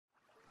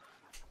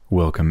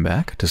Welcome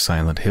back to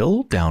Silent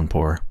Hill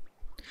Downpour.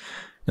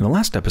 In the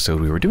last episode,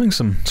 we were doing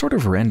some sort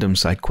of random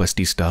side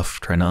questy stuff,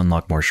 trying to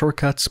unlock more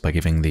shortcuts by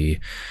giving the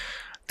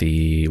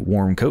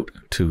warm coat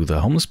to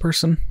the homeless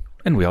person,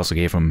 and we also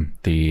gave him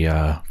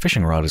the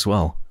fishing rod as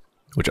well,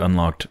 which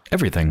unlocked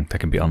everything that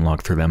can be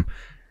unlocked through them.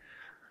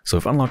 So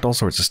we've unlocked all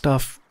sorts of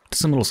stuff,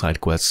 some little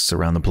side quests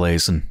around the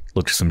place, and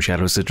looked at some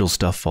Shadow Sigil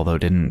stuff, although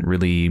didn't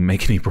really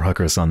make any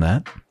progress on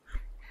that.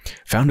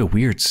 Found a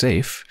weird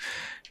safe,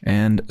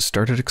 and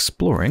started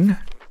exploring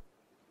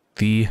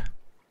the,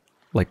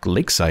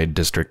 lakeside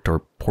district, or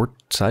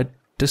portside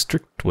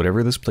district,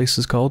 whatever this place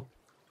is called.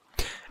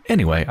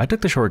 Anyway, I took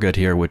the shortcut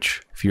here,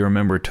 which, if you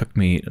remember, took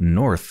me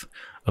north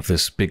of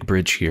this big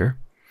bridge here,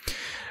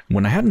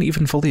 when I hadn't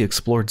even fully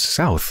explored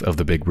south of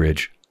the big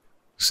bridge.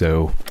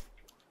 So,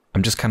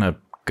 I'm just kind of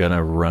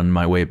gonna run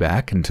my way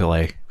back until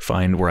I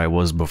find where I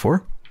was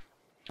before.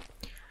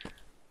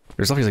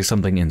 There's obviously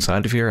something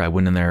inside of here. I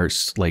went in there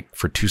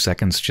for 2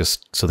 seconds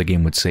just so the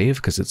game would save,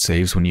 because it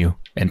saves when you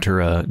enter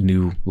a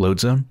new load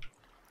zone.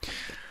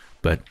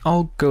 But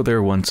I'll go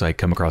there once I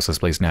come across this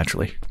place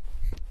naturally.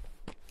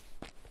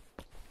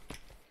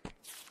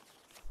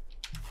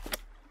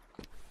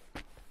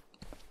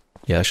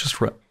 Yeah, let's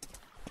just run.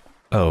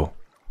 Oh.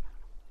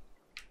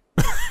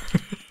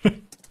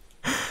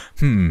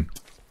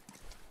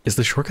 Is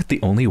the shortcut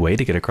the only way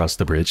to get across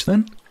the bridge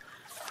then?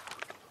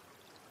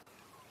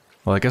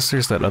 Well, I guess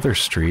there's that other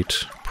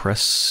street,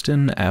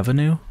 Preston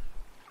Avenue?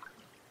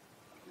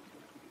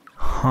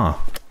 Huh.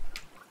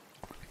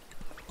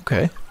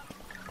 Okay.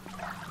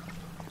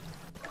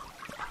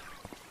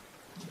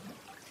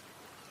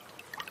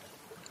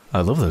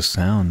 I love those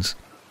sounds.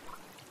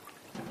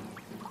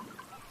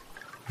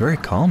 Very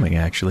calming,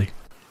 actually.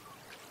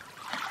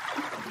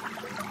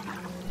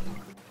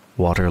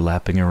 Water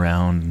lapping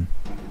around,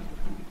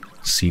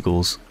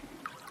 seagulls.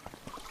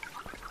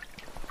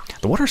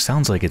 The water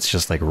sounds like it's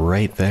just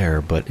right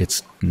there, but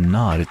it's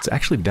not. It's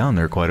actually down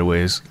there quite a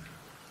ways.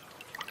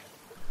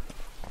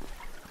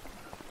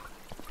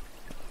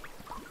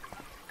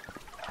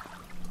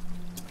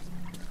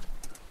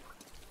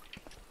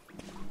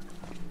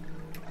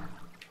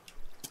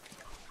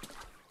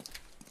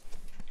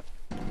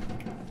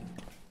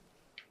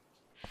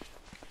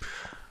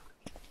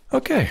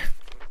 Okay.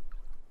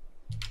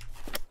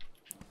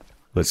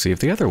 Let's see if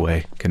the other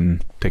way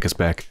can take us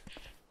back.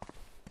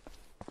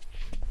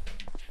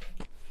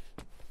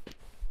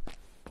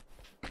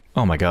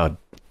 Oh my god.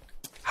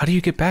 How do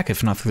you get back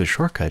if not through the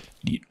shortcut?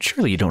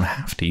 Surely you don't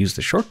have to use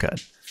the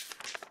shortcut.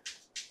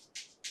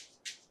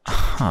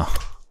 Huh.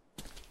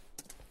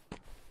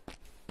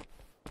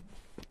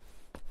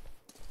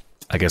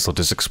 I guess I'll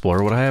just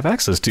explore what I have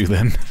access to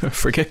then.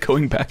 Forget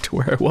going back to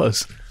where I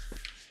was.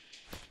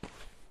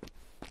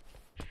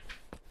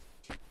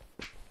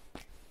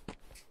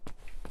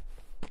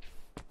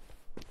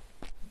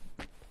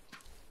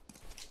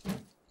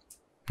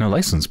 No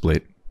license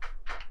plate.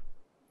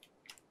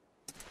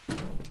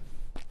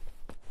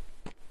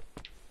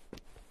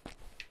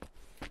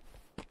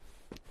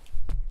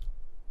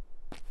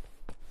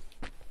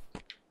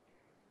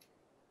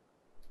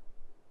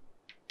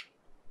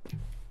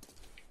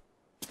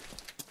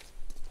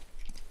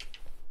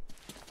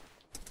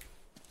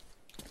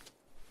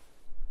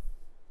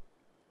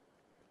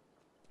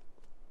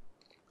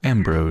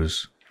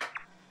 Ambrose.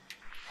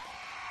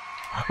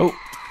 Oh!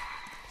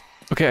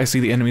 Okay, I see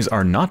the enemies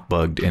are not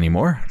bugged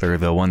anymore. They're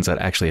the ones that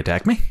actually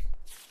attack me.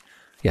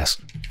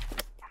 Yes.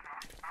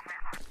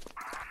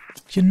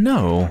 You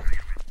know,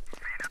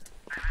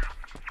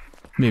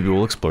 maybe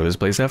we'll explore this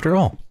place after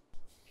all.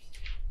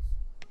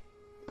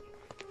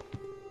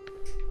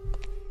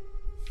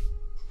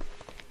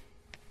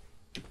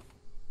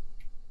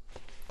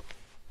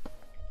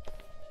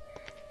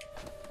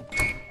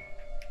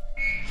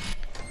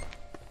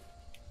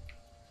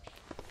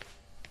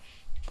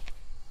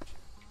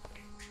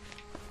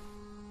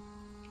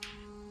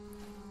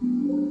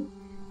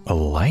 A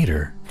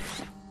lighter?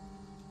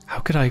 How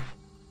could I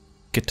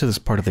get to this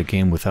part of the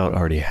game without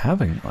already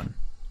having one?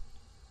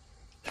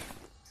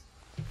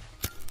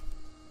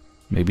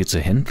 Maybe it's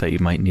a hint that you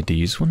might need to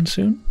use one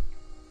soon?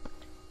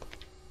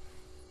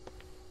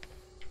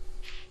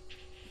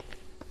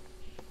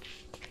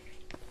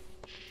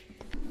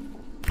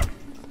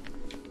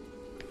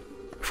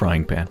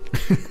 Frying pan.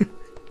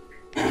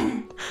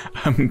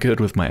 I'm good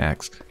with my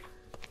axe.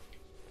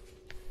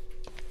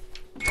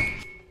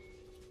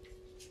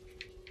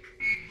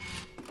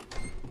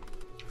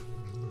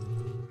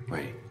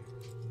 Wait,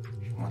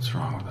 what's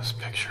wrong with this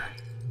picture?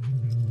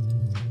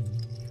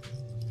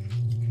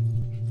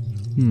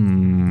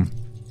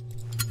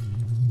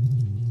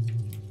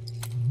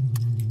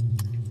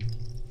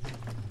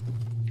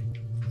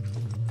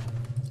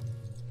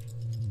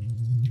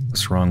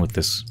 What's wrong with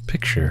this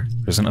picture?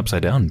 There's an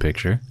upside down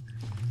picture.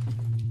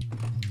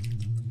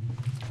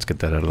 Let's get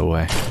that out of the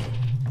way.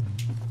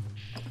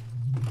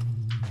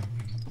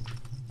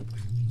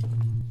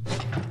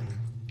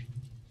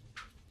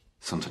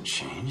 Something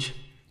change?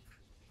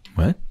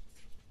 What?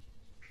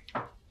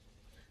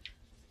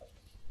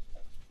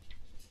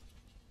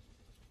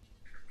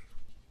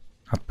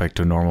 Up back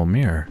to a normal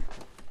mirror.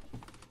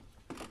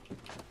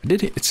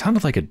 It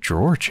sounded like a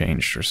drawer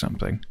changed or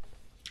something.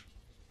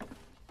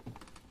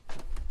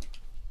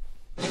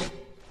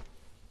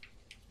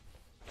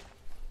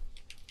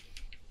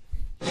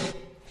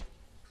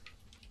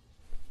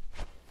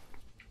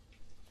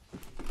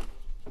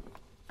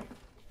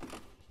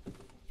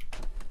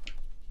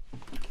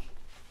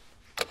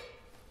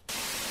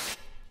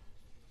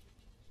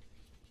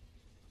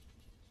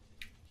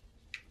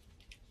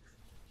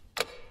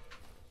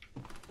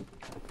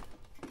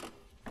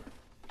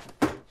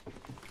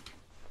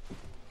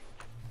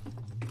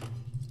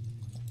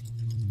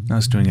 Now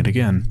it's doing it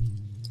again.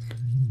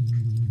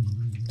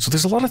 So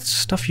there's a lot of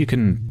stuff you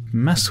can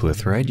mess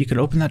with, right? You can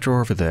open that drawer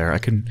over there.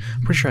 I'm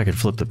pretty sure I can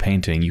flip the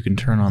painting. You can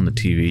turn on the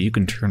TV. You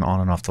can turn on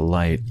and off the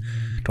light.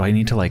 Do I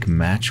need to, like,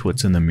 match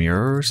what's in the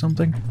mirror or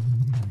something?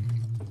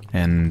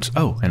 And,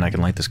 oh, and I can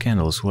light this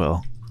candle as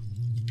well.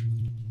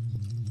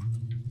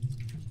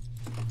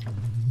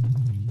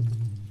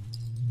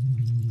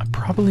 I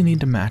probably need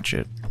to match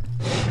it.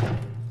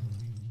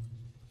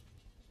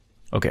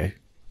 Okay.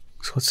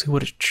 So let's see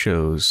what it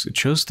shows. It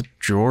shows the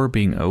drawer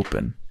being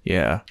open.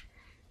 Yeah.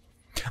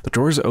 The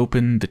drawer's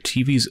open, the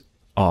TV's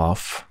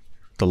off,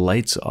 the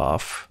light's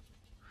off,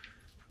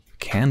 the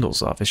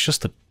candle's off. It's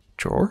just the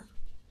drawer?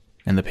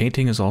 And the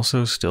painting is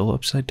also still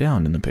upside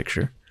down in the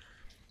picture.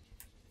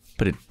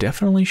 But it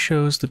definitely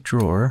shows the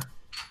drawer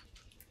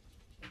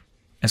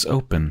as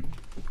open.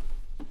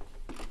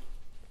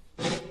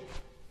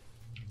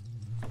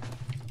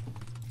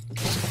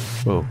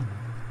 Whoa.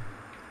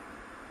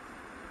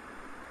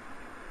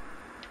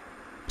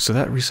 So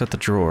that reset the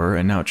drawer,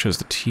 and now it shows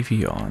the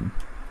TV on.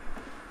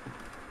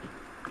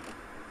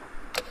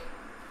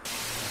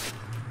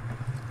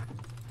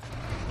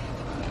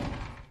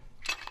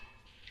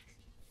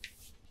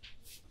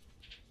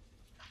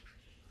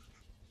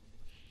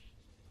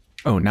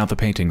 Oh, now the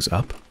painting's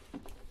up.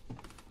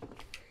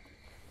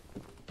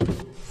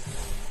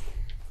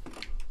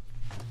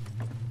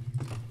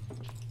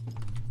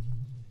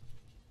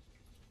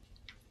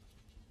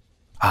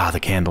 Ah,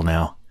 the candle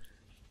now.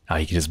 Ah,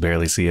 you can just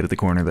barely see it at the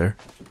corner there.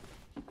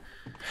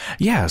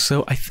 Yeah,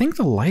 so I think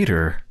the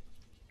lighter,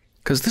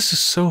 because this is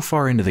so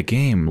far into the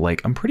game,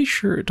 like, I'm pretty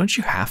sure, don't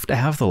you have to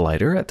have the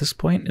lighter at this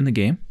point in the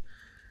game?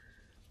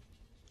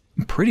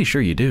 I'm pretty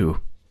sure you do.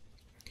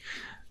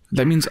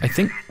 That means I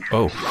think,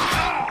 oh.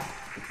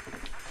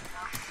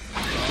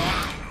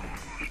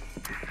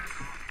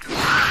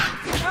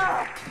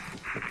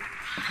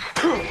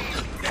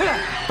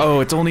 Oh,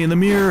 it's only in the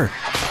mirror.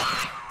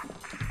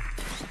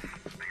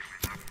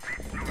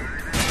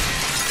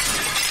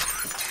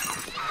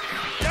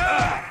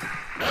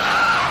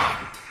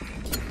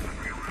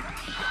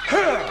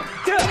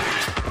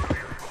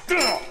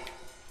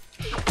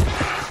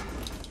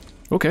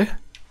 Okay.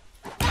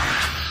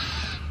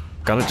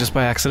 Got it just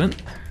by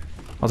accident.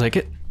 I'll take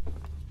it.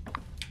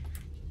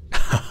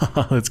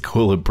 That's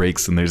cool. It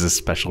breaks and there's a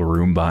special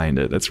room behind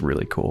it. That's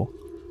really cool.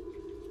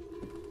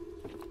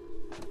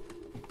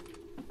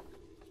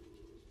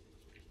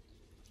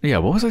 Yeah,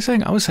 what was I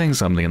saying? I was saying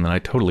something and then I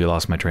totally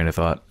lost my train of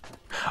thought.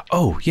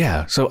 Oh,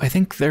 yeah. So I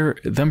think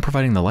them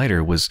providing the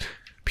lighter was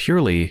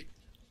purely,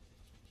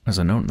 as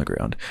a note in the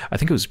ground, I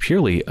think it was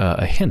purely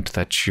a hint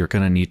that you're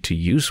going to need to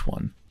use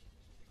one.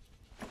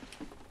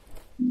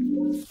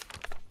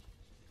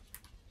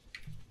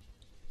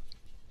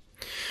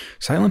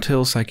 Silent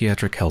Hill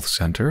Psychiatric Health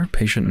Center.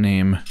 Patient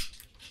name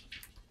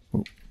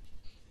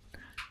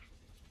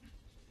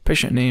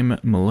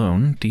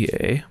Malone,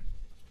 DA.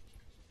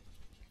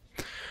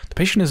 The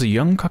patient is a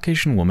young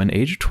Caucasian woman,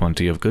 age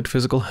 20, of good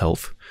physical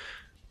health,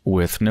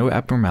 with no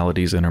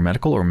abnormalities in her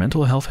medical or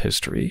mental health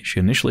history.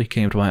 She initially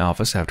came to my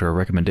office after a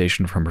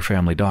recommendation from her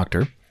family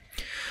doctor,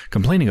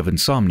 complaining of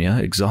insomnia,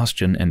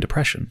 exhaustion, and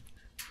depression.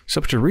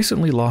 Subject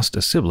recently lost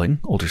a sibling,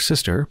 older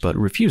sister, but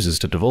refuses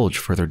to divulge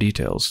further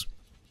details.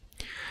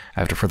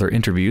 After further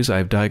interviews, I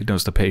have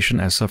diagnosed the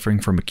patient as suffering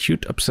from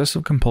acute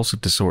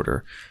obsessive-compulsive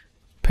disorder.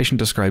 Patient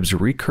describes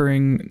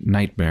recurring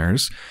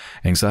nightmares,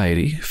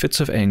 anxiety, fits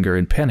of anger,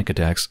 and panic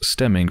attacks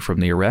stemming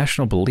from the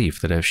irrational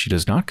belief that if she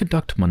does not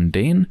conduct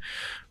mundane,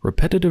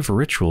 repetitive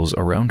rituals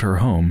around her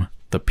home,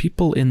 the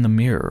people in the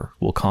mirror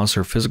will cause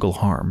her physical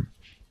harm.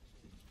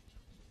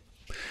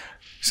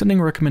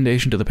 Sending a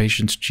recommendation to the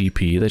patient's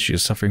GP that she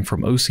is suffering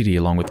from OCD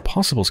along with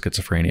possible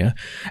schizophrenia,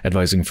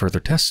 advising further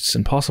tests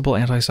and possible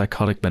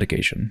antipsychotic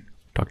medication.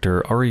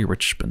 Dr. Ari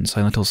Richmond,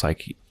 Silent Hill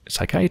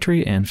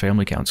Psychiatry and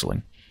Family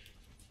Counseling.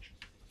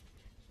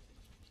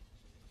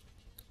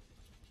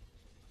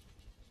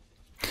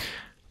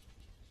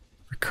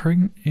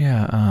 Recurring,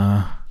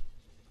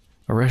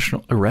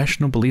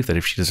 irrational belief that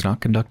if she does not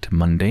conduct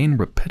mundane,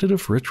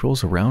 repetitive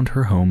rituals around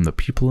her home, the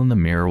people in the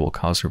mirror will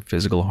cause her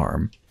physical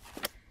harm.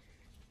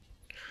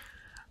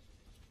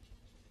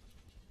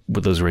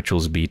 Would those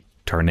rituals be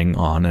turning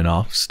on and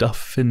off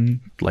stuff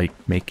and, like,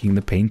 making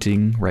the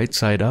painting right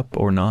side up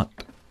or not?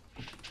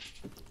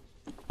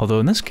 Although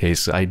in this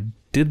case, I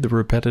did the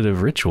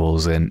repetitive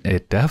rituals and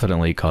it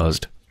definitely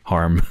caused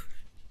harm.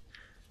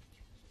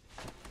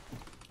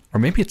 Or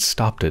maybe it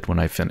stopped it when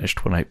I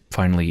finished, when I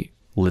finally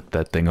lit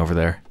that thing over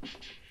there.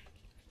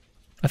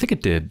 I think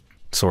it did,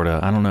 sorta.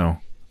 I don't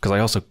know. Because I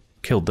also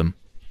killed them.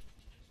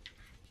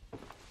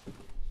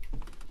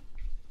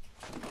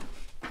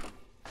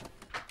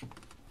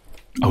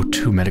 Oh,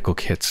 2 medical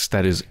kits.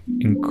 That is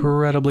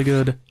incredibly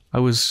good. I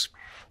was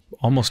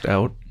almost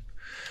out.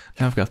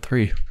 Now I've got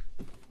 3.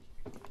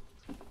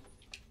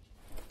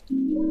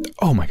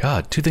 Oh my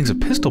god, 2 things of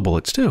pistol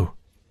bullets too.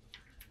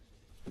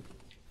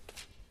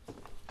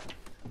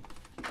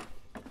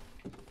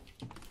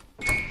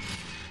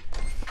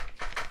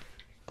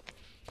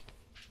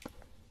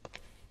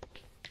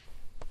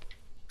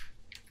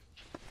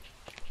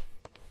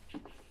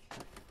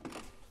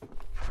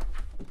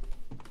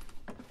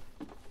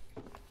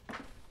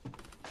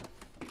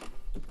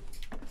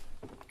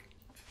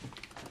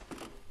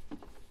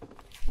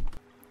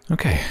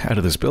 Okay, out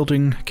of this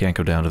building, can't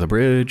go down to the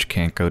bridge,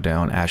 can't go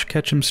down Ash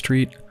Ketchum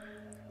Street.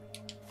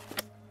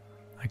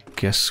 I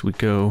guess we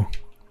go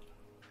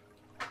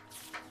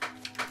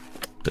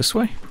this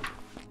way?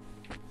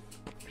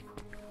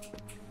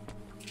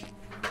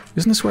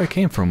 Isn't this where I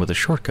came from with a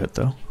shortcut,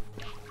 though?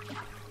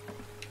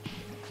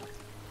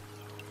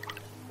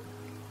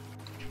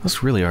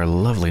 Those really are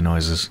lovely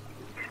noises.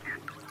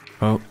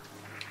 Oh.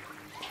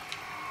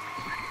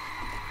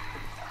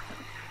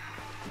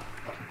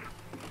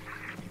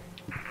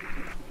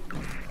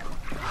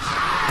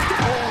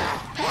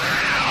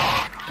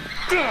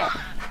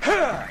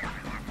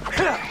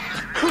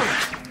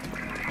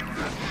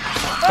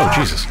 Oh,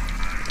 Jesus.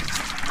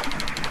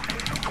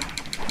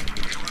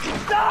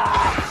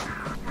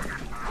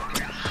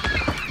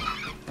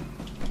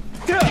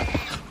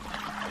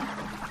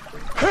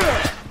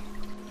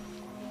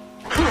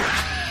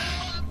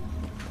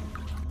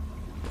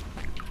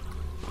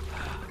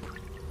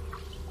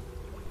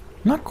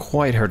 Not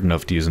quite hurt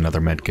enough to use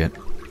another medkit.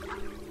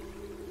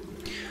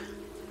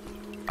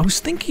 I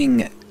was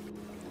thinking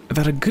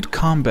that a good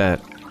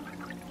combat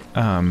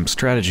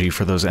strategy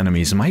for those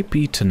enemies might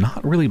be to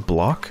not really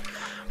block,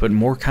 but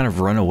more kind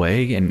of run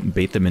away and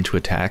bait them into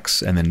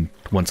attacks, and then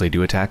once they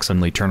do attack,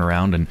 suddenly turn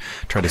around and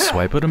try to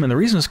swipe at them. And the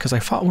reason is because I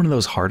fought one of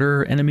those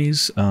harder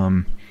enemies,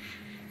 the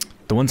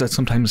ones that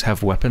sometimes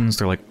have weapons.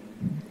 They're like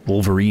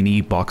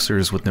Wolverine-y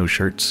boxers with no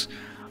shirts,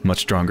 much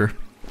stronger.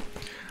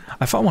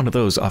 I fought one of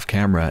those off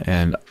camera,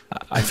 and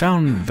I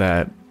found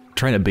that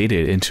trying to bait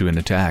it into an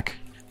attack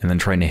and then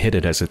trying to hit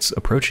it as it's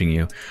approaching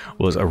you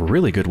was a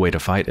really good way to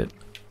fight it.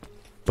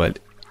 But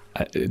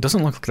it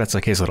doesn't look like that's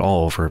the case at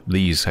all for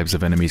these types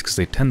of enemies, because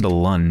they tend to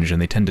lunge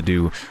and they tend to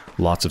do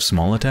lots of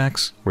small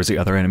attacks, whereas the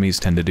other enemies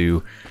tend to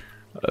do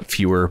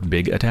fewer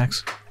big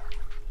attacks.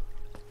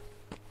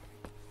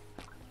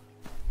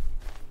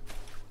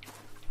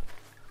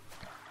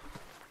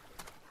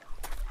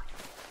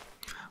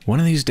 One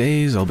of these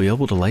days I'll be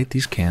able to light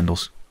these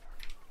candles.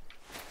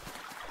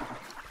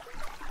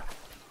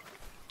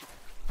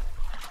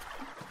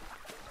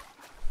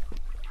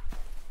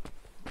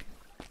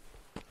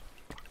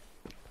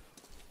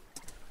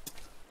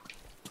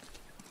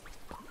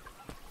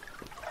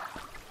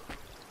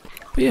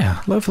 But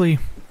yeah, lovely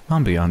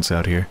ambiance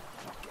out here.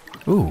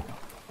 Ooh.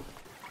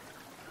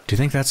 Do you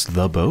think that's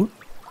the boat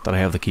that I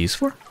have the keys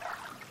for?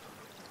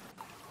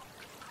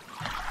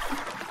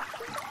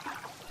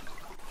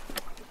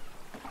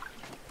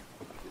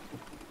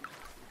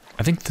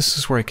 I think this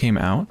is where I came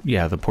out.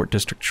 Yeah, the Port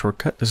District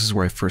shortcut. This is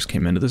where I first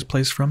came into this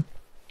place from.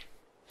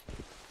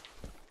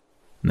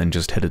 And then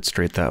just headed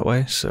straight that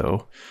way,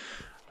 so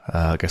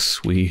I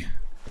guess we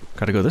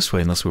gotta go this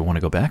way unless we want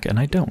to go back, and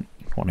I don't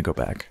want to go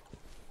back.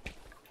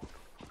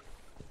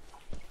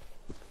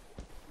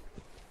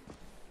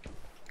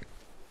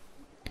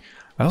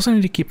 I also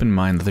need to keep in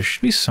mind that there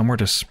should be somewhere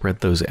to spread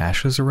those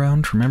ashes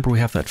around. Remember we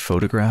have that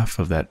photograph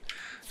of that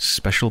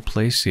special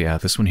place? Yeah,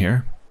 this one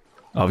here.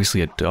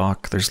 Obviously a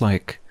dock. There's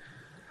like...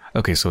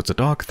 Okay, so it's a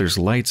dock, there's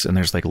lights, and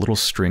there's like little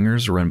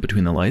stringers run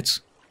between the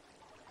lights.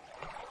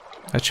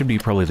 That should be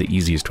probably the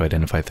easiest to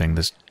identify thing,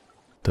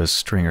 the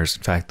stringers.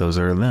 In fact, those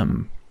are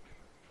them.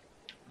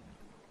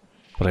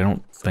 But I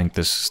don't think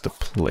this is the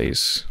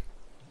place.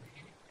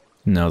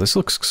 No, this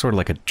looks sort of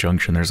like a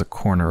junction. There's a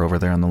corner over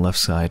there on the left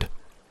side.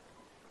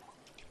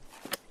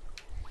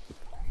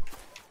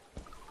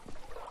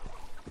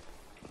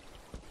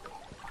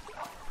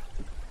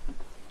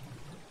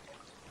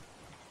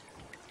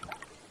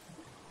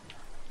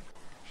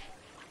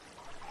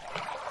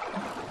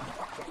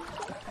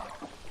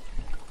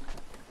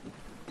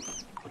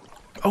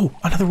 Oh,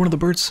 another one of the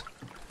birds.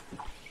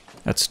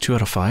 That's 2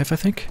 out of 5, I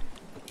think.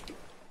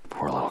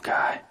 Poor little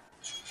guy.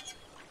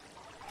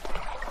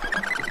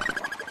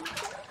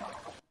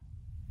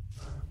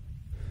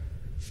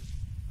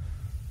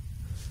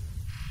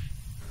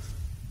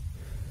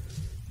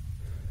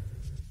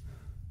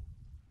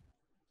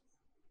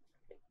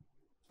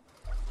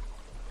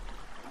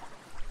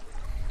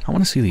 I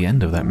want to see the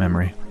end of that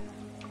memory.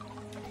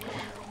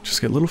 Just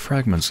get little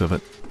fragments of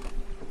it.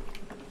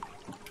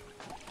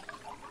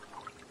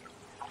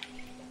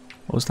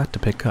 What was that to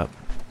pick up?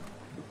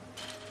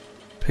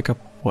 Pick up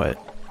what?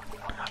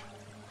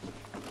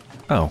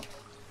 Oh.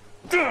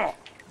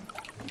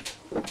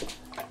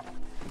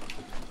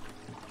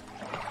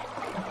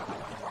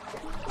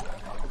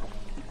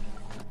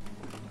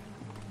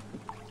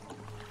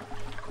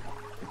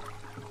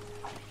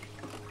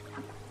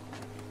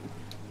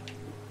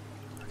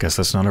 Guess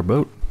that's not our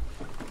boat.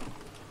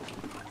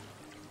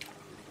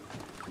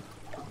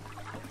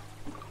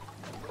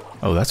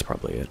 Oh, that's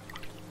probably it.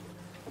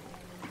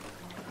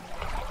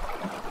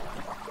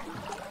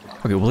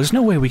 Okay, well, there's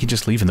no way we can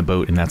just leave in the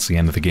boat and that's the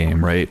end of the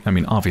game, right? I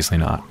mean, obviously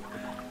not.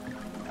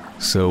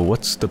 So,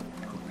 what's the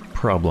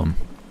problem?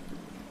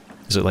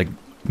 Is it like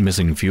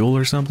missing fuel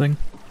or something?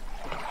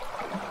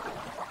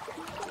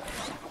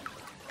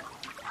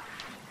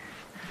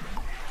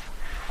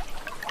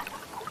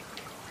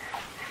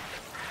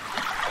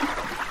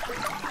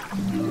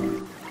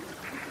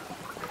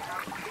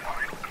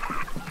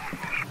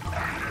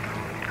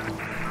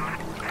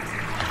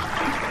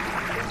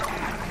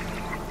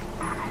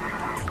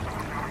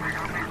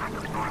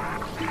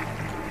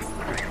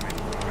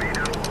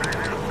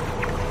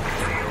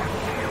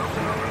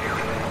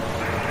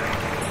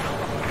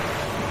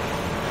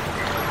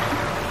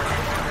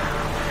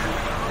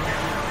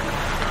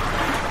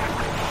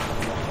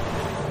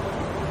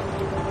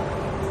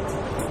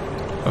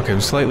 Okay,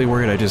 I'm slightly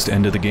worried I just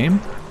ended the game.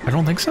 I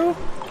don't think so.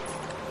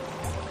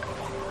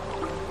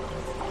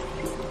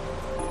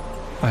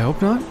 I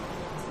hope not.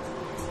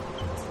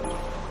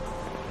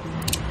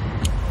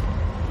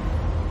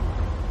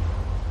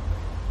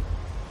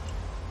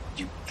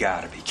 You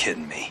gotta be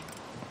kidding me.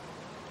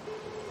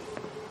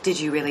 Did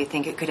you really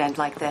think it could end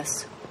like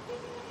this?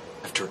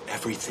 After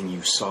everything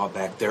you saw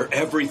back there,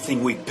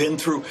 everything we've been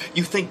through,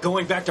 you think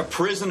going back to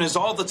prison is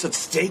all that's at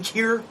stake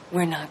here?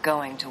 We're not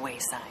going to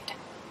Wayside.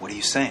 What are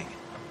you saying?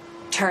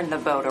 Turn the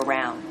boat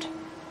around.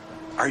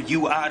 Are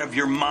you out of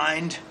your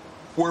mind?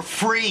 We're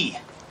free.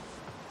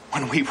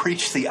 When we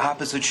reach the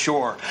opposite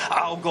shore,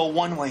 I'll go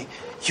one way,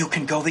 you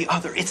can go the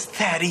other. It's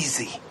that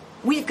easy.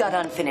 We've got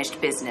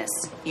unfinished business,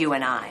 you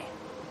and I.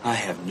 I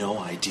have no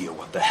idea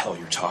what the hell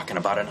you're talking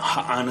about, and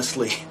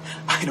honestly,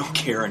 I don't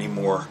care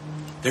anymore.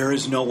 There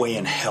is no way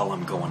in hell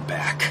I'm going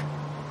back.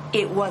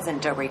 It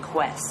wasn't a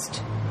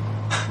request.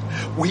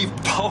 We've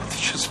both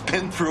just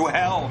been through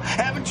hell.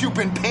 Haven't you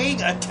been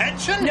paying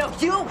attention? No,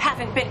 you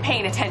haven't been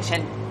paying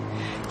attention.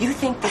 You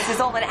think this is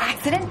all an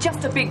accident?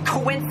 Just a big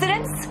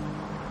coincidence?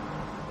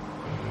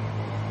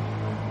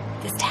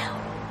 This town,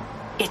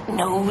 it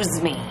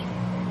knows me.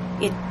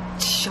 It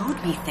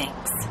showed me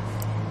things.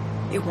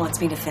 It wants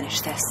me to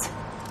finish this.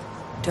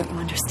 Don't you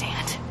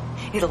understand?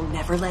 It'll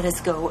never let us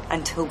go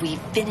until we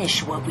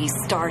finish what we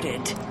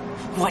started.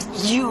 What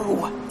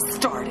you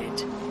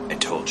started. I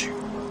told you.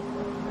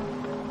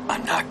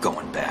 I'm not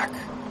going back.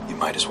 You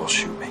might as well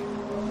shoot me.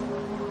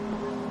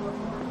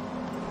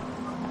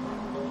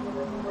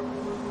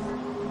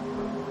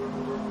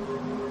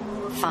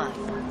 Fine.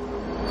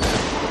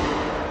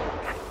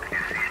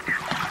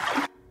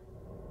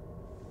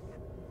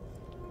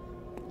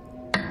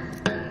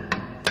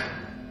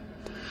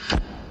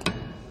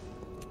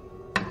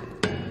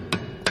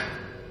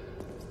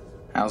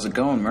 How's it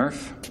going,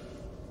 Murph?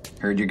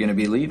 Heard you're gonna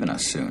be leaving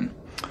us soon.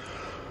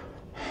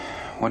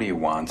 What do you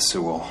want,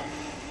 Sewell?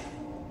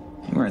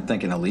 You weren't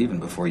thinking of leaving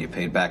before you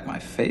paid back my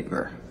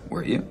favor,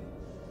 were you?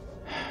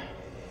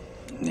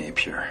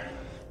 Napier.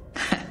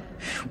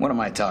 What am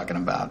I talking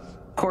about?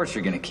 Of course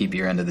you're gonna keep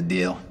your end of the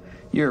deal.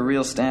 You're a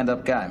real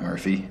stand-up guy,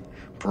 Murphy.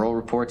 Parole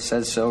report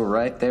says so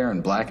right there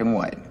in black and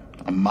white.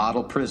 A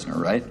model prisoner,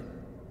 right?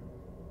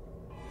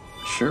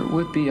 Sure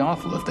would be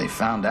awful if they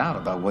found out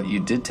about what you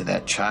did to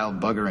that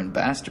child buggering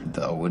bastard,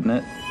 though, wouldn't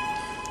it?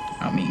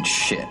 I mean,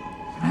 shit.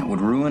 That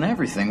would ruin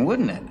everything,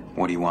 wouldn't it?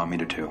 What do you want me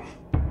to do?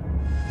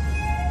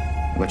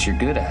 What you're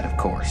good at, of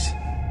course.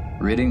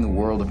 Ridding the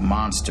world of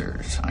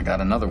monsters. I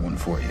got another one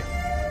for you.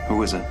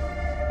 Who is it?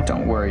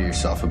 Don't worry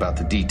yourself about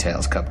the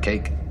details,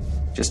 Cupcake.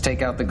 Just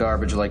take out the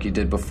garbage like you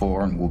did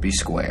before and we'll be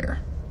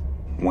square.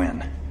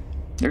 When?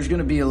 There's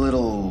gonna be a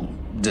little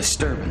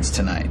disturbance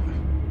tonight.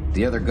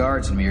 The other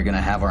guards and me are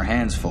gonna have our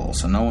hands full,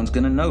 so no one's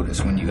gonna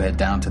notice when you head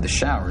down to the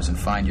showers and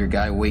find your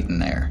guy waiting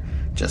there,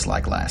 just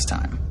like last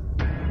time.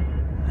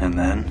 And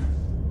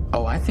then?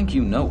 Oh, I think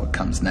you know what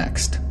comes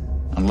next.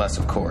 Unless,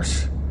 of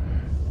course,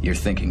 you're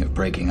thinking of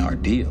breaking our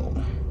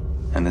deal.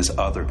 And this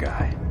other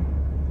guy,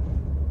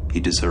 he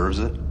deserves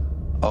it?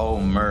 Oh,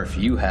 Murph,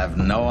 you have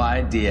no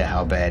idea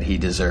how bad he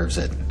deserves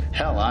it.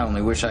 Hell, I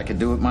only wish I could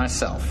do it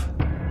myself.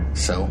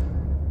 So,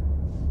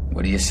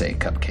 what do you say,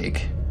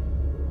 Cupcake?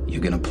 You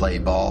gonna play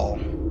ball?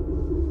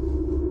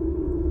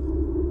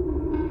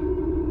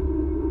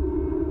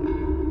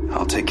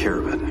 I'll take care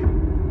of it.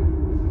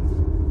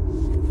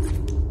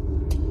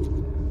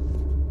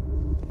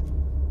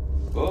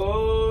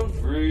 Born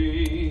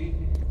free.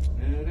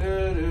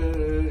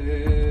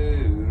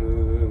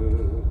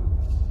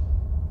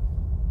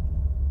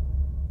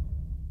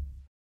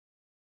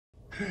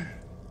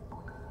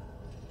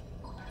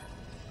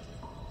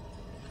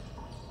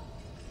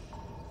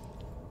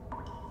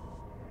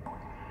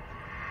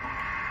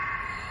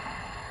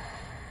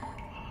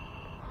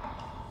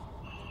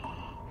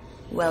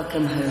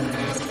 Welcome home.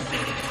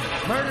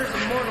 Murder's a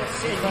mortal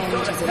sin. You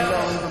go to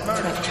hell for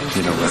murder.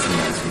 You don't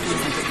recognize me.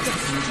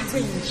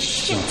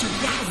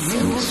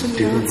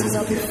 The answers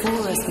are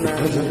before us, man. It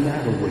doesn't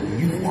matter what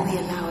you When want. we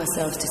allow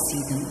ourselves to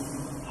see them.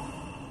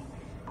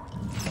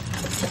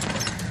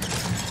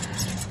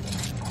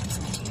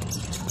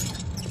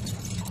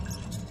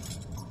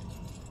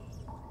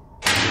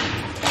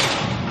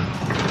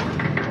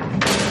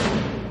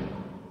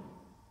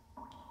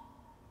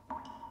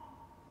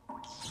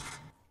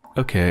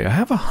 Okay, I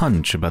have a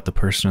hunch about the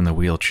person in the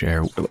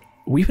wheelchair.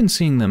 We've been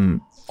seeing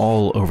them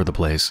all over the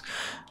place.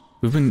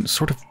 We've been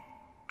sort of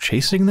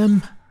chasing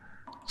them?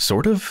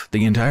 Sort of?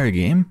 The entire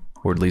game?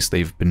 Or at least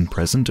they've been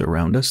present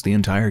around us the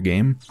entire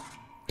game.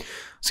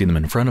 Seen them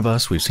in front of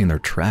us, we've seen their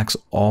tracks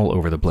all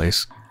over the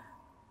place.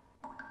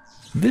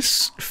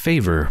 This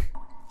favor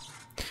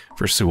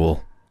for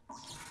Sewell.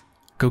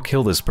 Go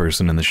kill this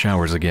person in the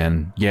showers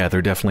again. Yeah,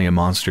 they're definitely a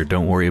monster,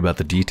 don't worry about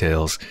the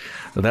details.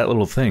 That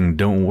little thing,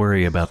 don't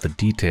worry about the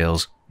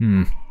details.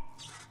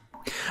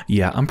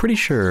 Yeah, I'm pretty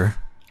sure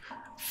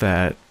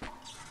that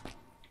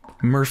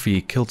Murphy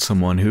killed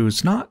someone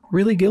who's not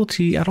really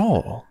guilty at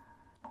all.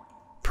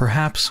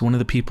 Perhaps one of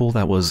the people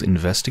that was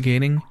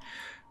investigating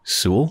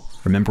Sewell.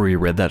 Remember we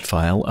read that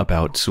file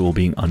about Sewell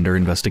being under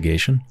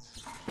investigation?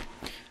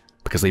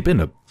 Because they've been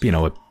a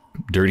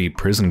dirty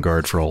prison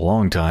guard for a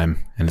long time,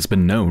 and it's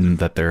been known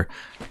that they're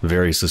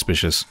very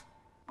suspicious.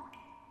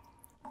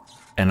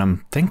 And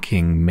I'm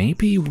thinking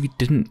maybe we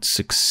didn't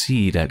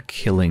succeed at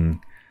killing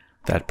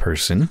that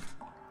person,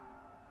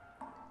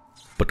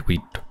 but we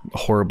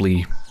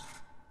horribly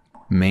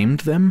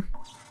maimed them,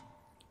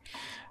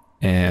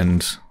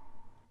 and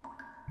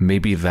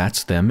maybe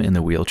that's them in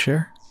the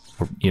wheelchair,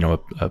 or,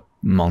 a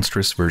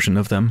monstrous version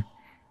of them.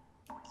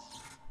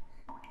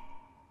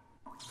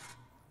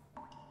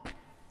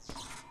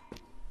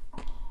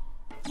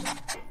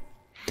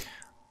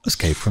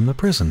 Escape from the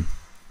prison.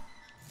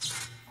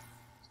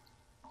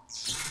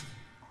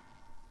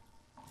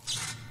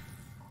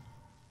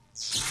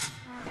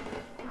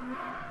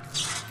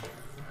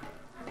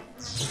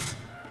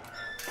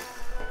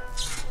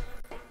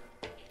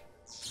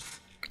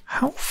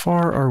 How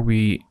far are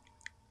we?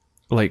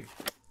 Like,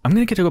 I'm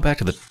gonna get to go back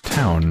to the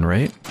town,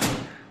 right?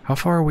 How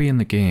far are we in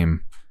the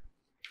game?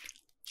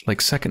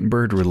 Like, second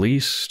bird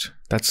released?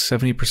 That's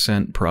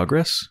 70%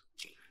 progress?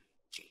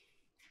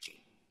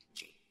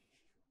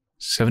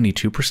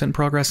 72%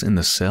 progress in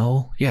the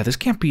cell? Yeah, this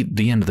can't be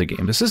the end of the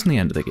game. This isn't the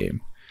end of the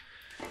game.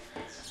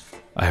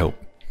 I hope.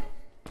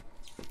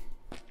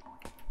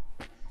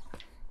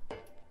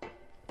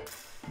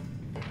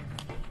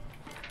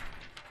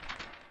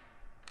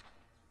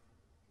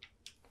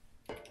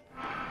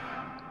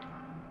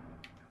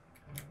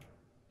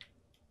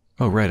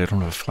 Oh, right, I don't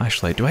have a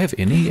flashlight. Do I have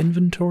any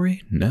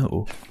inventory?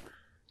 No.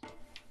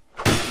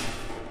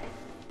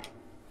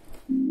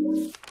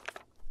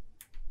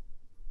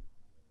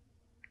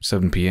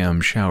 $7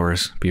 p.m.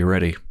 Showers. Be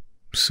ready.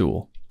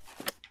 Sewell.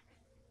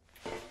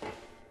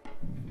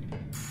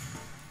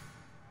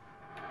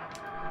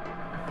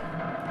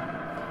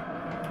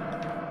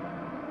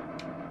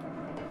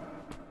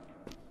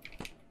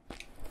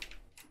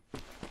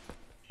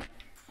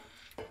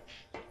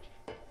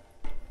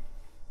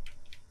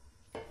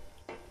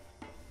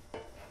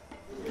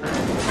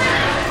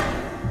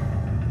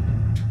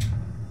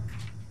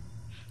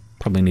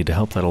 Probably need to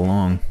help that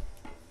along.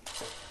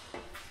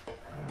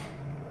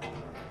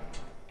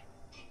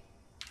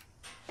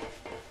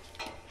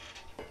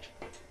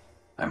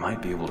 I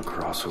might be able to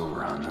cross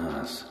over on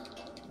this.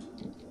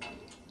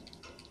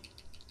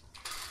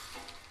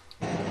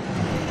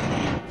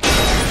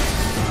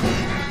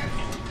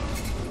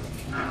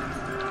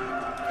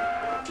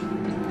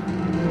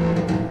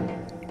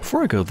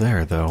 Before I go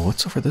there, though,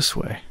 what's over this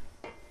way?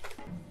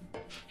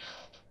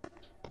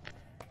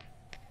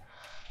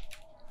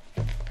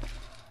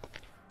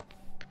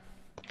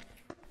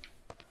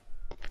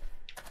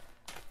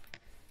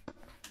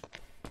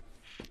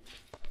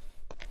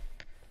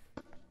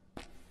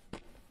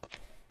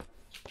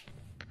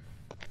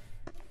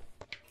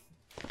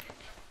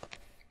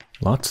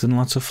 Lots and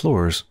lots of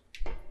floors.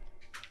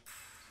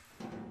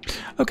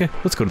 Okay,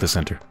 let's go to the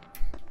center.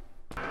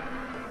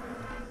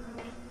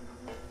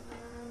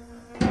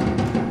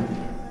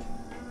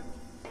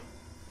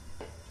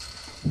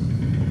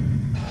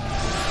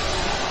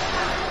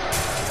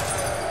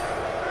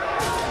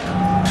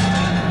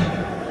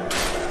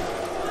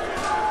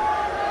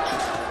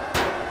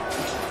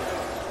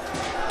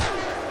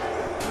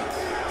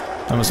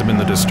 That must have been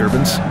the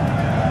disturbance.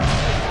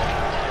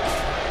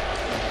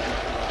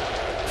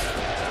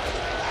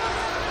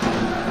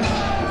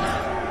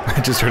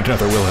 I just heard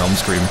another Wilhelm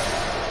scream.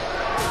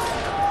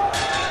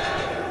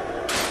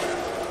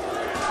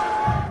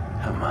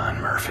 Come on,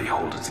 Murphy,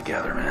 hold it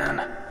together,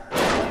 man.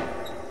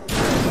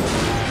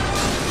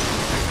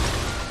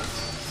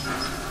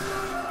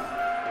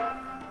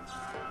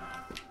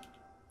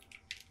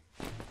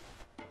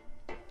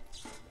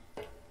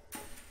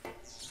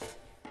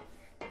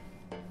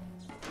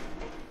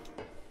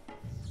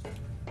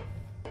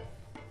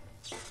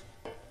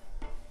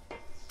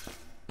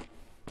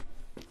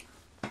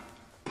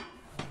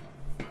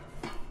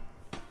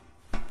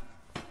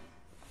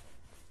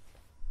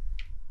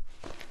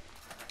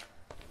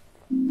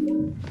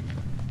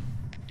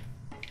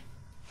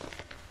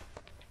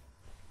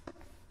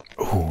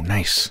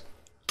 Nice.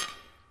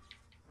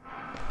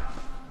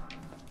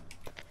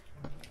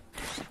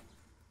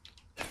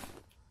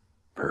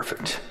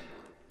 Perfect.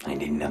 I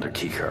need another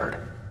key card.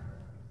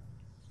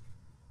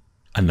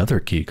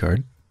 Another key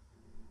card?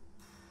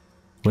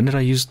 When did I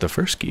use the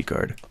first key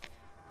card?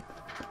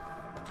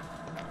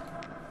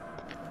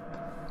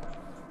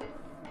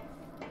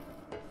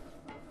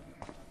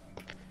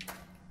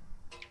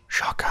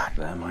 Shotgun.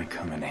 That might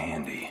come in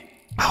handy.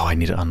 Oh, I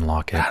need to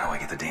unlock it. How do I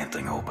get the damn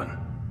thing open?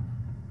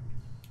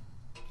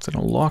 It's an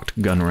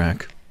unlocked gun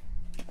rack.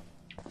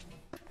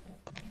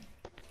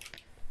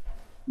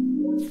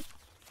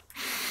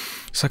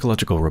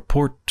 Psychological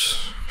report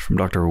from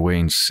Dr.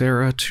 Wayne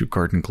Sarah to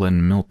Garden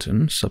Glen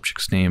Milton.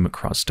 Subject's name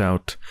crossed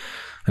out.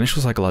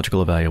 Initial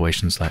psychological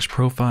evaluation /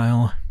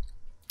 profile.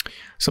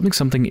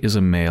 Something is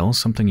a male,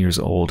 something years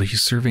old.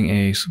 He's serving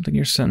a something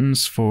year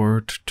sentence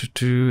for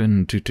 2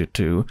 and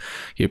 2.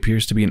 He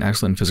appears to be in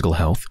excellent physical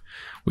health.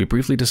 We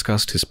briefly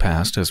discussed his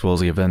past as well as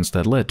the events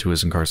that led to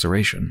his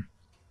incarceration.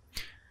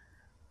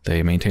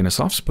 They maintain a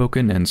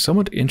soft-spoken and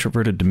somewhat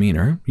introverted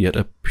demeanor, yet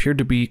appear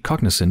to be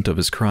cognizant of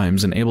his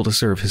crimes and able to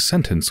serve his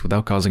sentence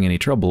without causing any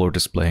trouble or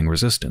displaying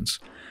resistance.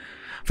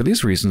 For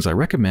these reasons, I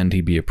recommend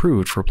he be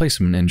approved for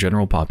placement in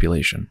general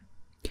population.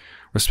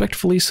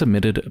 Respectfully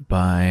submitted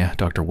by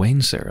Dr.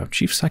 Wayne Sarah,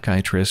 Chief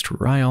Psychiatrist,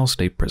 Ryall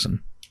State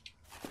Prison.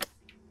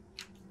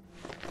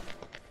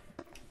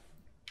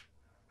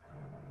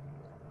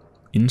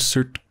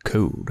 Insert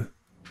code.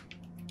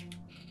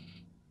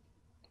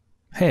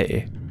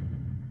 Hey.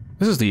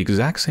 This is the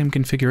exact same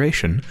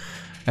configuration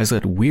as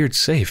that weird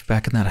safe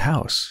back in that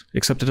house,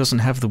 except it doesn't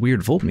have the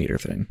weird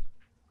voltmeter thing.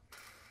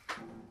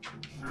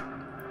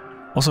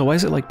 Also, why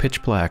is it like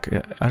pitch black?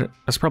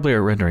 That's probably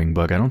a rendering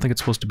bug. I don't think it's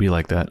supposed to be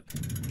like that.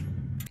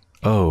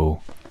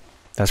 Oh,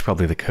 that's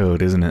probably the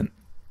code, isn't it?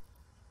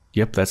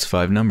 Yep, that's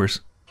 5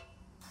 numbers.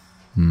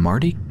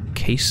 Marty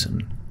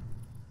Kaysen.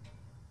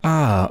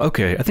 Ah,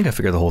 okay, I think I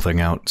figured the whole thing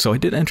out. So I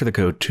did enter the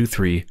code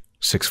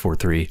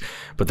 23643,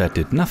 but that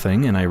did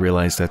nothing, and I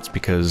realized that's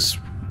because,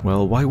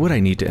 well, why would I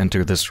need to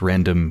enter this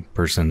random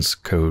person's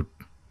code?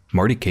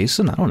 Marty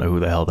Kaysen? I don't know who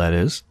the hell that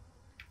is.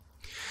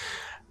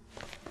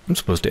 I'm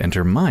supposed to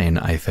enter mine,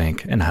 I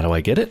think. And how do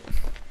I get it?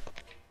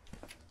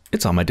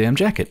 It's on my damn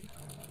jacket.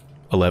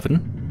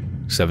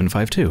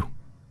 11752.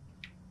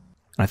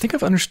 I think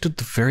I've understood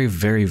the very,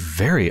 very,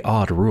 very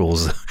odd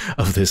rules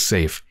of this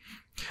safe.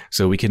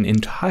 So we can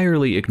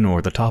entirely ignore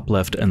the top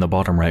left and the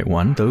bottom right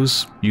one.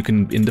 Those you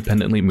can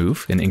independently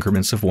move in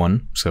increments of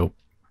 1, so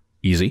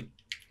easy.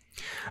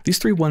 These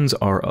 3 ones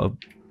are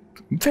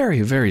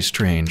very, very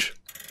strange,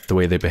 the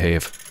way they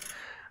behave.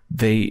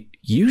 They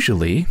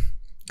usually,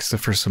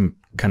 except for some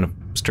kind of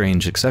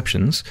strange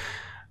exceptions,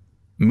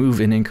 move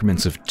in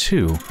increments of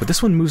 2, but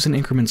this one moves in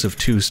increments of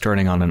 2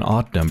 starting on an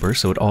odd number,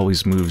 so it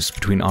always moves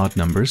between odd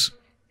numbers.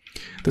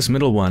 This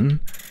middle one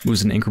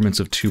moves in increments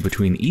of 2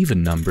 between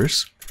even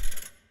numbers.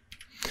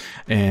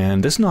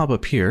 And this knob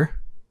up here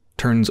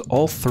turns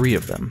all 3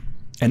 of them.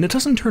 And it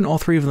doesn't turn all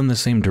 3 of them the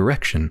same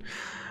direction.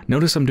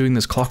 Notice I'm doing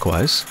this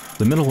clockwise.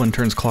 The middle one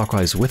turns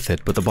clockwise with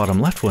it, but the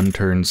bottom left one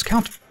turns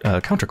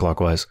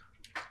counterclockwise.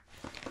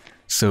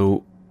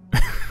 So,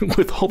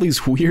 with all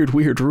these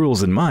weird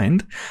rules in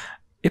mind,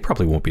 it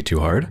probably won't be too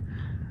hard.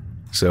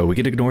 So we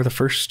can ignore the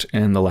first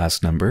and the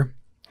last number.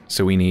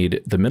 So we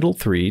need the middle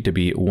 3 to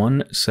be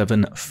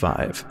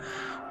 175.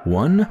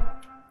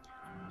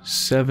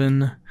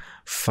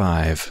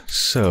 175.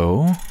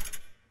 So...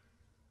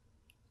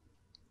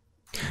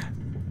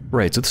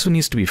 Right, so this one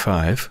needs to be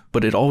 5,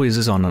 but it always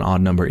is on an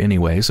odd number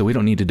anyway, so we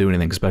don't need to do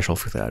anything special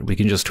for that. We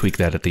can just tweak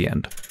that at the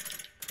end.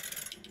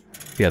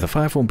 Yeah, the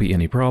 5 won't be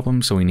any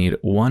problem, so we need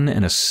 1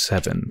 and a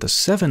 7. The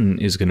 7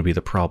 is going to be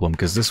the problem,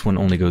 because this one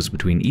only goes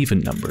between even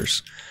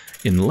numbers.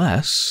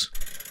 Unless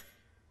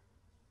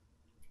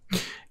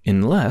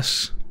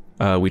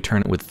we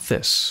turn it with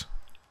this.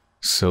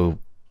 So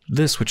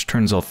this, which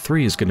turns all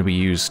 3, is going to be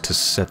used to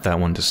set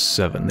that one to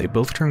 7. They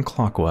both turn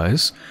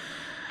clockwise.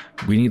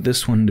 We need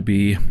this one to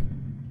be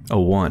a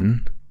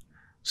 1.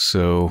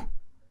 So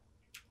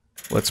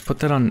let's put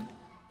that on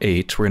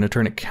 8. We're going to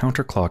turn it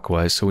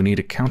counterclockwise, so we need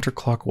a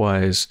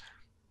counterclockwise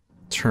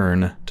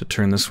turn to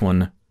turn this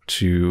one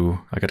to,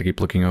 I gotta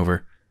keep looking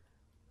over,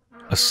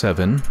 a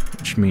 7,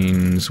 which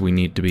means we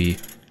need to be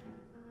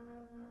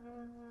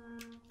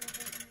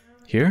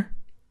here,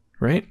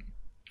 right?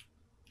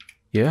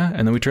 Yeah,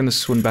 and then we turn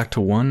this one back to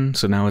 1,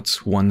 so now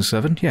it's 1,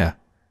 7, yeah.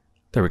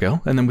 There we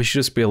go, and then we should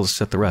just be able to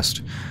set the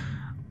rest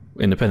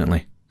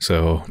independently.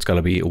 So it's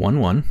gotta be 1,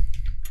 1.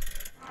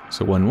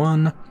 So 1,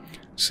 1,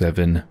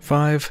 7,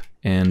 5,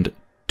 and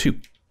 2.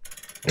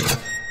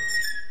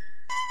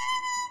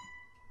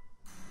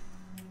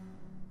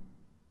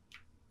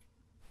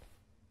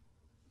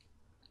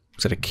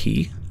 Is that a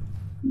key?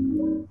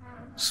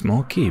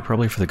 Small key,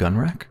 probably for the gun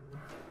rack?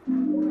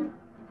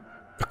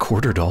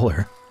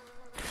 $0.25.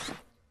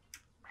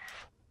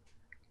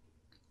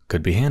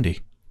 Could be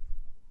handy.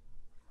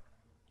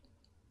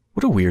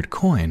 What a weird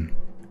coin.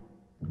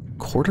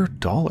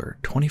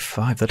 $0.25,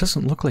 25. That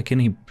doesn't look like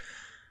any...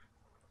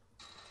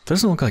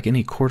 Doesn't look like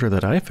any quarter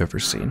that I've ever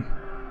seen.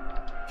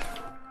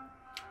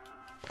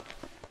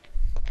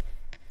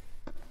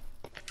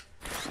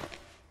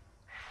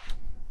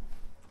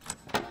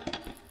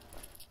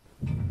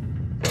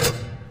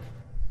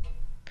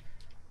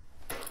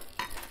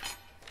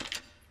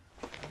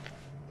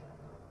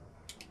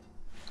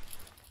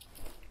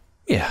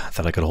 Yeah, I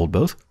thought I could hold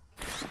both.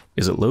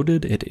 Is it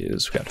loaded? It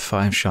is. We got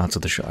 5 shots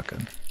of the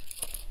shotgun.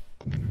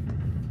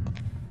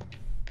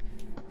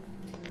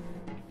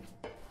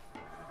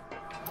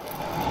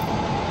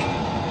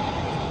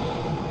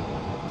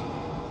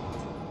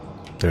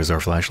 There's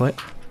our flashlight.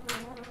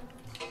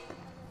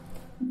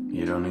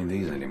 You don't need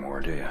these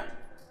anymore, do you?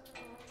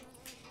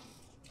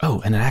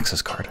 Oh, and an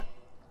access card.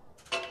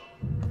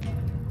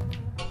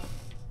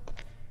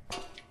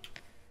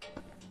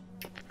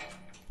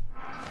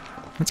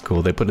 That's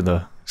cool. They put in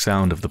the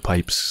sound of the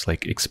pipes,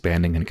 like,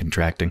 expanding and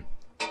contracting.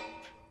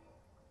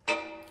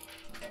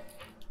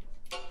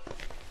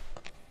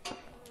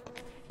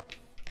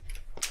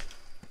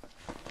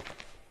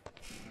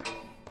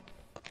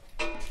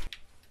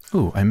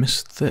 Ooh, I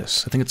missed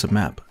this. I think it's a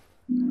map.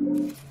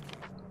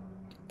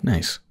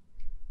 Nice.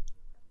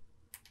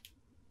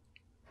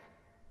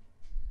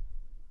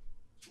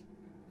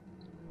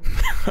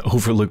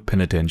 Overlook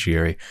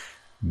Penitentiary.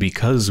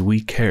 Because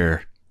we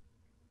care.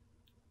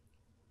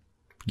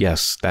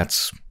 Yes,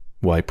 that's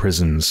why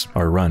prisons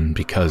are run,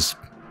 because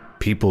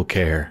people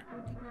care.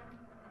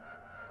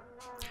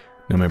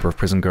 No member of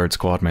prison guard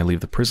squad may leave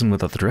the prison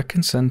without the direct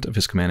consent of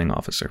his commanding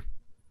officer.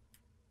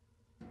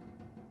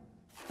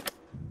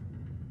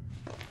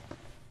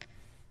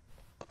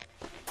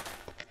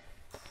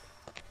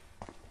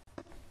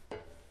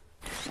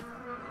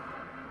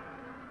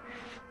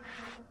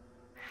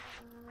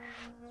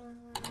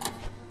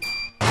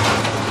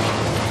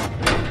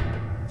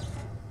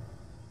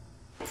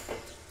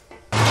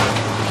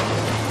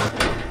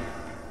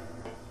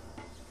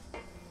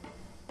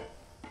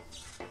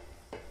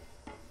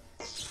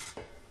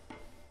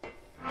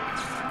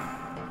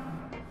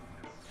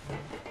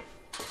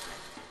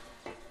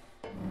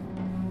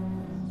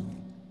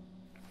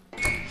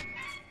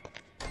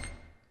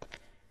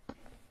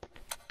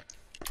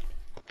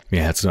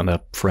 Yeah, it's not a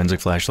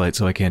forensic flashlight,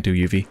 so I can't do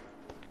UV.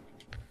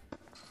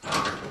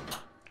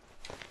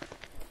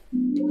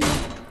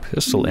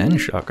 Pistol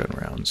and shotgun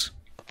rounds.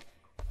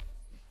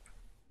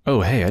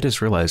 Oh, hey, I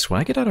just realized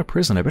when I get out of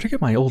prison, I better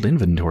get my old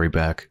inventory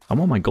back. I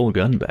want my gold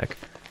gun back.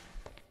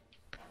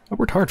 I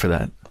worked hard for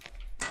that.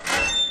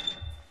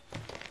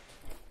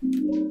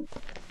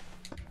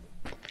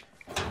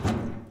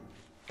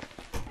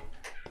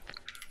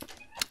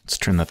 Let's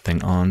turn that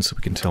thing on so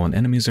we can tell when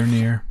enemies are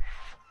near.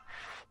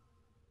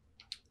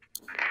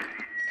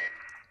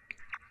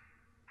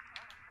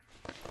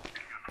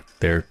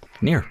 They're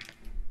near.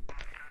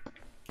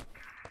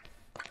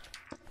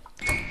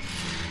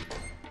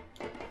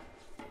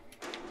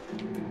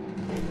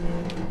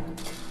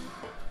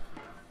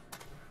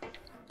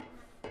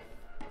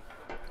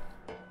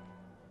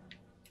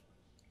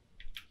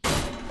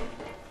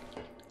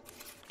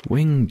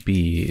 Wing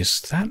B,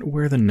 is that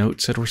where the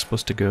note said we're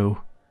supposed to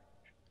go?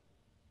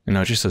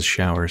 No, it just says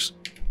showers.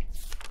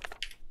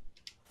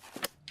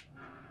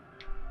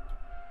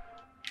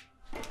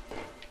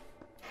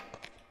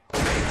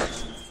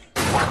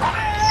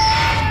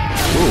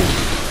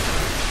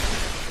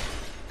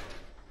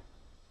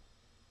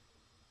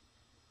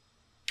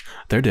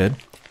 They're dead.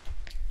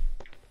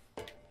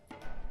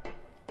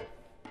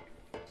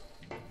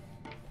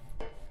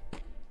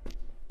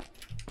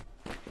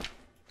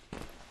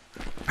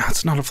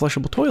 That's not a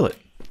flushable toilet.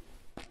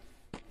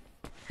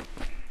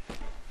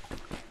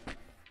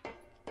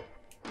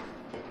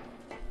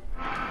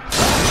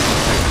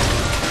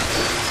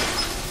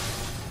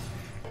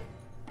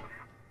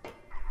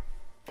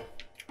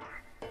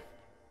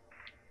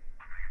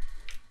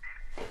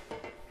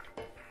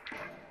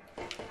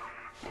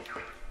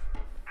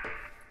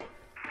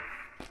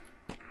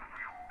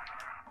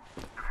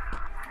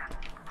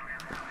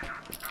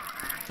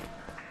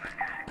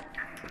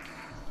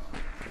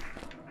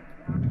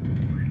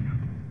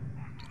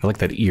 I like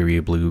that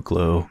eerie blue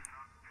glow.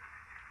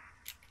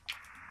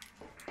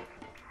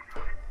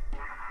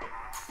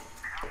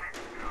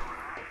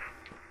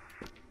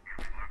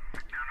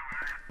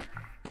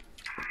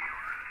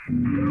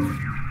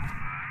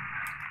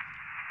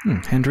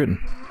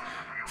 Handwritten.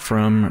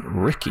 From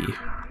Ricky.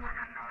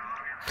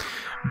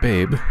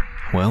 Babe,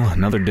 well,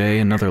 another day,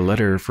 another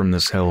letter from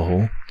this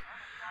hellhole.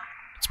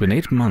 It's been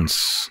 8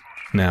 months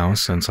now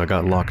since I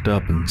got locked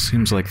up, and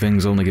seems like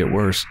things only get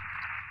worse.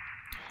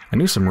 I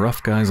knew some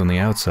rough guys on the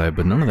outside,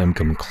 but none of them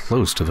come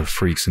close to the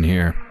freaks in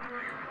here.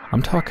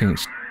 I'm talking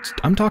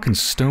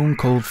stone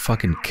cold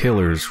fucking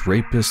killers,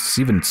 rapists,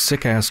 even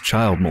sick-ass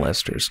child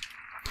molesters.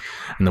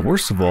 And the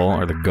worst of all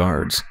are the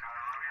guards.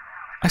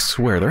 I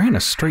swear, there ain't a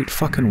straight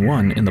fucking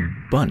one in the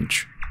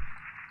bunch.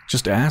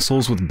 Just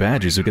assholes with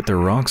badges who get their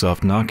rocks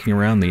off knocking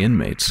around the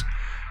inmates.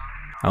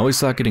 I always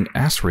thought getting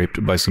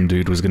ass-raped by some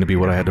dude was gonna be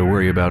what I had to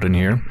worry about in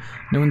here.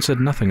 No one said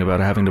nothing about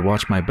having to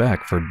watch my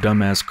back for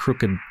dumbass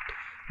crooked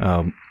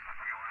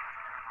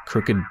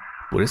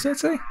What does that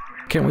say?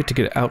 Can't wait to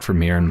get out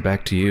from here and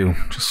back to you.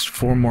 Just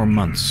 4 more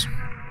months.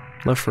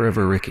 Love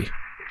forever, Ricky.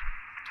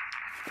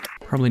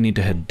 Probably need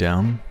to head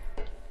down.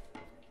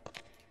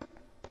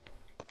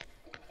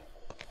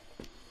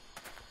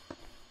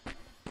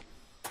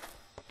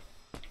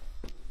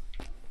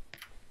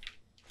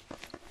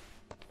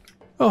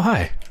 Oh,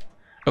 hi.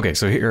 Okay,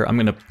 so here I'm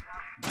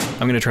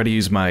gonna try to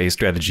use my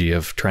strategy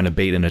of trying to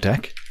bait an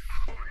attack.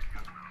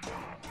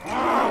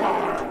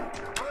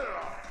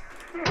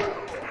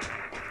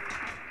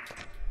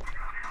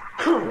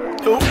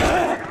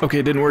 Oh, okay,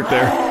 it didn't work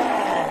there.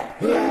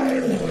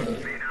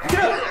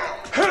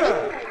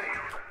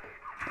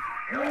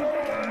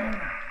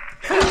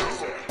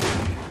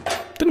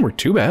 Didn't work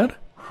too bad.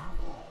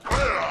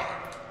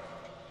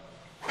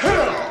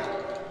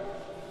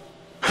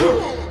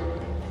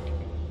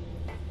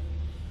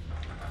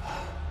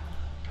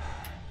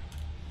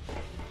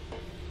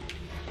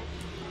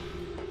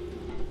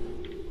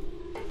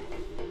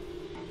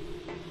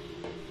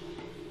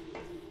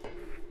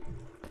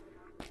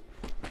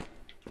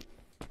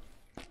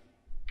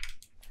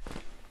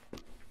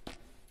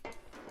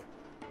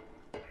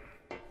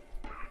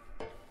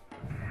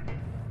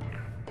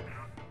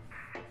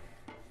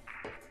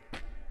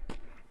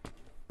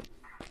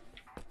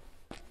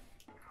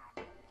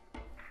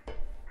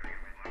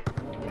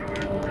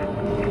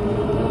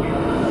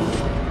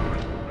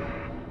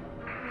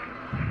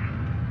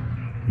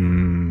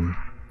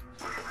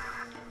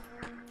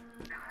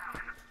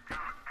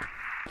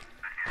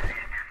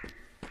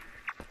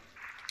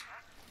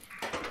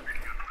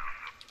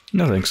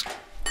 No thanks.